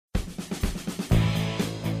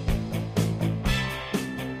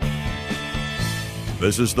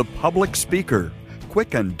This is the Public Speaker,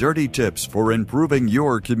 quick and dirty tips for improving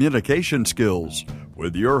your communication skills,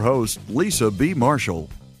 with your host, Lisa B. Marshall.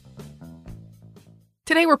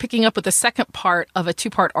 Today we're picking up with the second part of a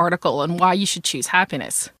two-part article on why you should choose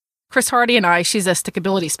happiness. Chris Hardy and I, she's a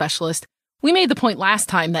stickability specialist, we made the point last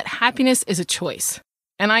time that happiness is a choice.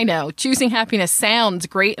 And I know, choosing happiness sounds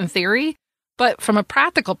great in theory, but from a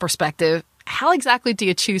practical perspective, how exactly do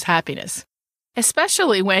you choose happiness?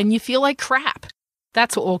 Especially when you feel like crap.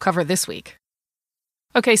 That's what we'll cover this week.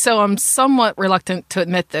 Okay, so I'm somewhat reluctant to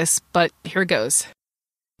admit this, but here goes.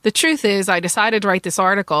 The truth is, I decided to write this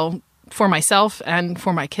article for myself and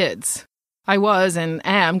for my kids. I was and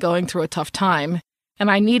am going through a tough time, and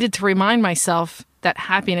I needed to remind myself that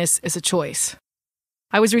happiness is a choice.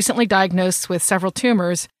 I was recently diagnosed with several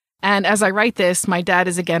tumors, and as I write this, my dad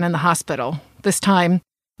is again in the hospital, this time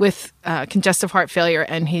with congestive heart failure,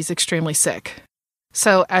 and he's extremely sick.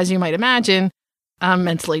 So, as you might imagine, I'm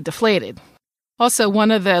mentally deflated. Also,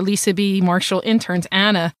 one of the Lisa B. Marshall interns,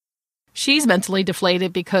 Anna, she's mentally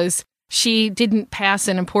deflated because she didn't pass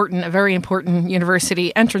a very important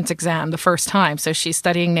university entrance exam the first time. So she's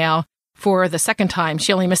studying now for the second time.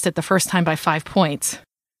 She only missed it the first time by 5 points.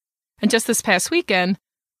 And just this past weekend,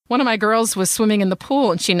 one of my girls was swimming in the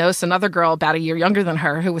pool, and she noticed another girl about a year younger than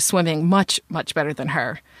her who was swimming much, much better than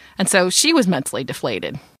her. And so she was mentally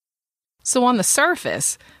deflated. So on the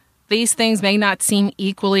surface, these things may not seem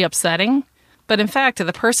equally upsetting, but in fact, to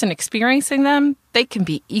the person experiencing them, they can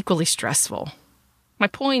be equally stressful. My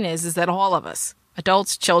point is that all of us,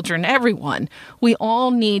 adults, children, everyone, we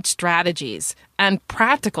all need strategies and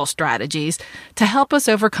practical strategies to help us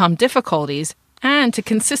overcome difficulties and to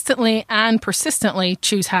consistently and persistently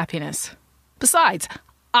choose happiness. Besides,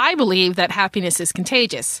 I believe that happiness is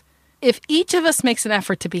contagious. If each of us makes an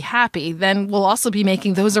effort to be happy, then we'll also be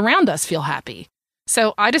making those around us feel happy.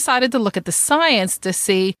 So I decided to look at the science to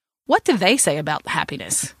see what do they say about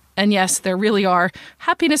happiness. And yes, there really are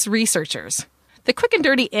happiness researchers. The quick and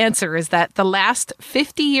dirty answer is that the last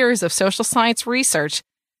 50 years of social science research,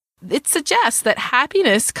 it suggests that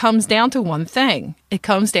happiness comes down to one thing. It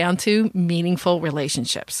comes down to meaningful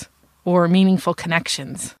relationships or meaningful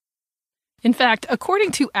connections. In fact,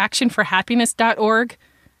 according to actionforhappiness.org,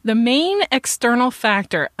 the main external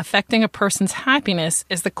factor affecting a person's happiness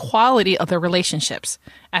is the quality of their relationships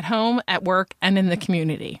at home, at work, and in the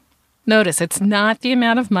community. Notice it's not the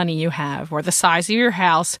amount of money you have or the size of your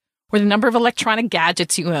house or the number of electronic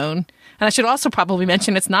gadgets you own. And I should also probably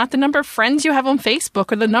mention it's not the number of friends you have on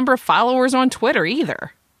Facebook or the number of followers on Twitter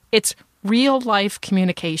either. It's real-life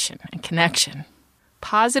communication and connection.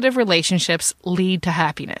 Positive relationships lead to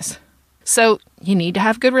happiness. So you need to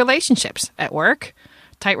have good relationships at work,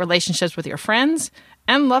 tight relationships with your friends,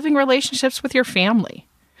 and loving relationships with your family.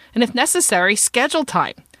 And if necessary, schedule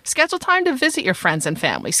time. Schedule time to visit your friends and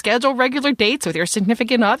family. Schedule regular dates with your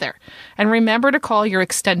significant other. And remember to call your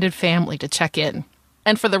extended family to check in.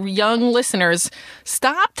 And for the young listeners,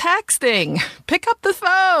 stop texting. Pick up the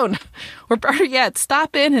phone. Or better yet,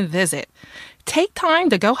 stop in and visit. Take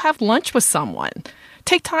time to go have lunch with someone.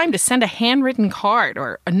 Take time to send a handwritten card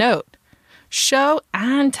or a note. Show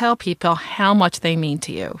and tell people how much they mean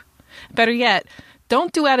to you. Better yet,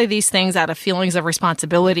 don't do these things out of feelings of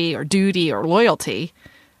responsibility or duty or loyalty.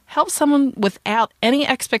 Help someone without any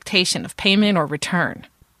expectation of payment or return.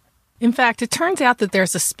 In fact, it turns out that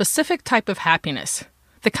there's a specific type of happiness,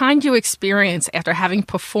 the kind you experience after having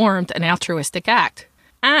performed an altruistic act.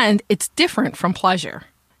 And it's different from pleasure.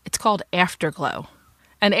 It's called afterglow.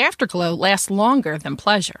 And afterglow lasts longer than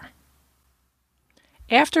pleasure.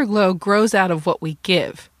 Afterglow grows out of what we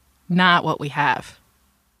give, not what we have.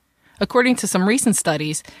 According to some recent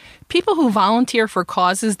studies, people who volunteer for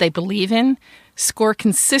causes they believe in score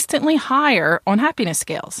consistently higher on happiness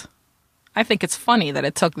scales. I think it's funny that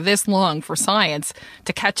it took this long for science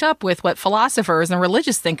to catch up with what philosophers and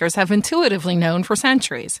religious thinkers have intuitively known for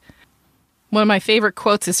centuries. One of my favorite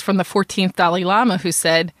quotes is from the 14th Dalai Lama, who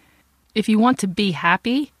said, "If you want to be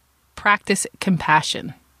happy, practice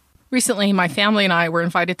compassion." Recently, my family and I were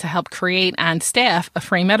invited to help create and staff a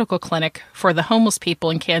free medical clinic for the homeless people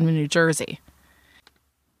in Camden, New Jersey.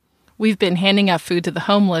 We've been handing out food to the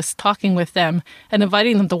homeless, talking with them, and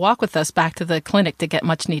inviting them to walk with us back to the clinic to get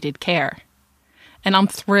much-needed care. And I'm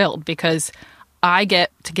thrilled because I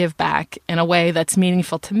get to give back in a way that's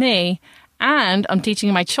meaningful to me, and I'm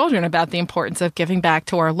teaching my children about the importance of giving back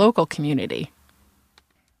to our local community.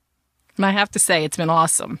 And I have to say, it's been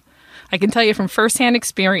awesome. I can tell you from firsthand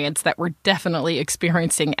experience that we're definitely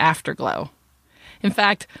experiencing afterglow. In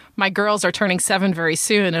fact, my girls are turning 7 very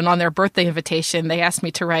soon, and on their birthday invitation, they asked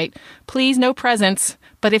me to write, "Please, no presents,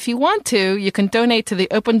 but if you want to, you can donate to the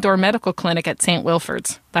Open Door Medical Clinic at St.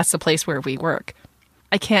 Wilfrid's. That's the place where we work."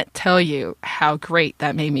 I can't tell you how great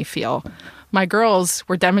that made me feel. My girls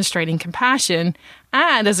were demonstrating compassion,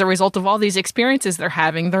 and as a result of all these experiences they're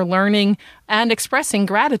having, they're learning and expressing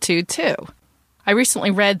gratitude too. I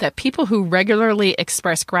recently read that people who regularly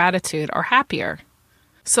express gratitude are happier.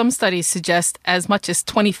 Some studies suggest as much as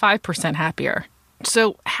 25% happier.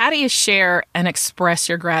 So how do you share and express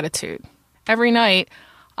your gratitude? Every night,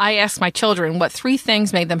 I ask my children what 3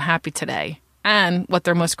 things made them happy today and what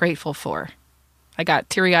they're most grateful for. I got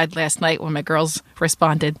teary-eyed last night when my girls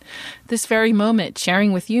responded, "This very moment,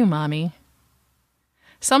 sharing with you, Mommy."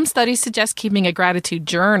 Some studies suggest keeping a gratitude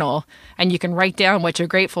journal, and you can write down what you're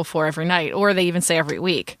grateful for every night, or they even say every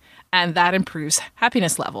week, and that improves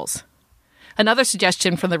happiness levels. Another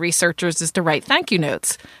suggestion from the researchers is to write thank you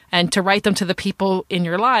notes, and to write them to the people in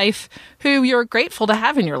your life who you're grateful to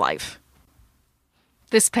have in your life.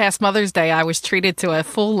 This past Mother's Day, I was treated to a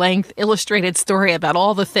full-length illustrated story about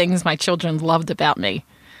all the things my children loved about me.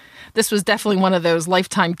 This was definitely one of those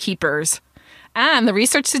lifetime keepers. And the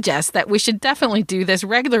research suggests that we should definitely do this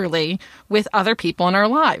regularly with other people in our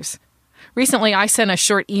lives. Recently, I sent a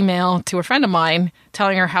short email to a friend of mine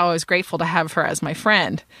telling her how I was grateful to have her as my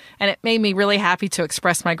friend. And it made me really happy to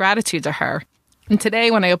express my gratitude to her. And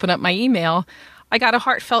today, when I opened up my email, I got a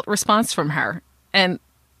heartfelt response from her. And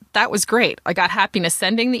that was great. I got happiness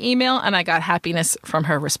sending the email, and I got happiness from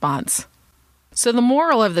her response. So the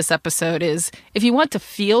moral of this episode is, if you want to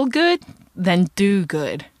feel good, then do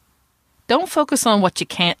good. Don't focus on what you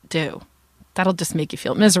can't do. That'll just make you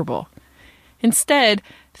feel miserable. Instead,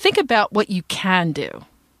 think about what you can do.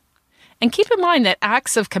 And keep in mind that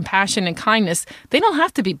acts of compassion and kindness, they don't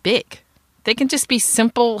have to be big. They can just be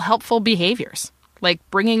simple, helpful behaviors, like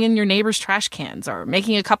bringing in your neighbor's trash cans, or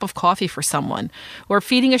making a cup of coffee for someone, or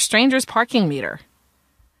feeding a stranger's parking meter.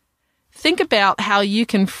 Think about how you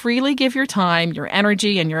can freely give your time, your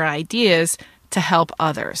energy, and your ideas to help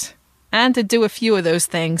others, and to do a few of those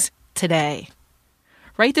things today.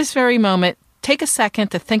 Right this very moment, take a second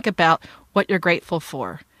to think about what you're grateful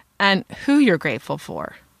for and who you're grateful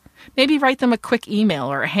for. Maybe write them a quick email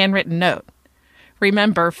or a handwritten note.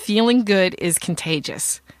 Remember, feeling good is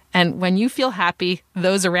contagious. And when you feel happy,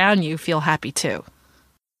 those around you feel happy too.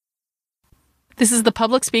 This is the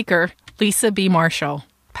public speaker, Lisa B. Marshall.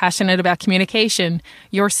 Passionate about communication,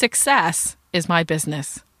 your success is my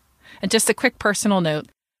business. And just a quick personal note,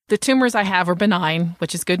 the tumors I have are benign,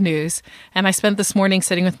 which is good news, and I spent this morning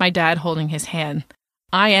sitting with my dad holding his hand.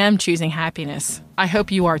 I am choosing happiness. I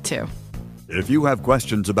hope you are too. If you have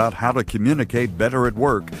questions about how to communicate better at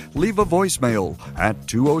work, leave a voicemail at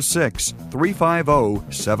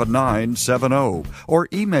 206-350-7970 or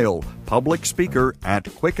email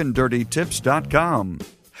publicspeaker@quickanddirtytips.com.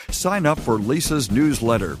 Sign up for Lisa's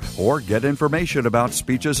newsletter or get information about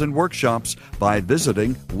speeches and workshops by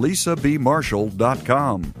visiting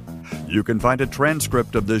lisabmarshall.com. You can find a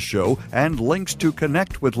transcript of this show and links to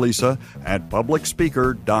connect with Lisa at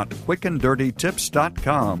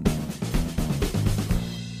publicspeaker.quickanddirtytips.com.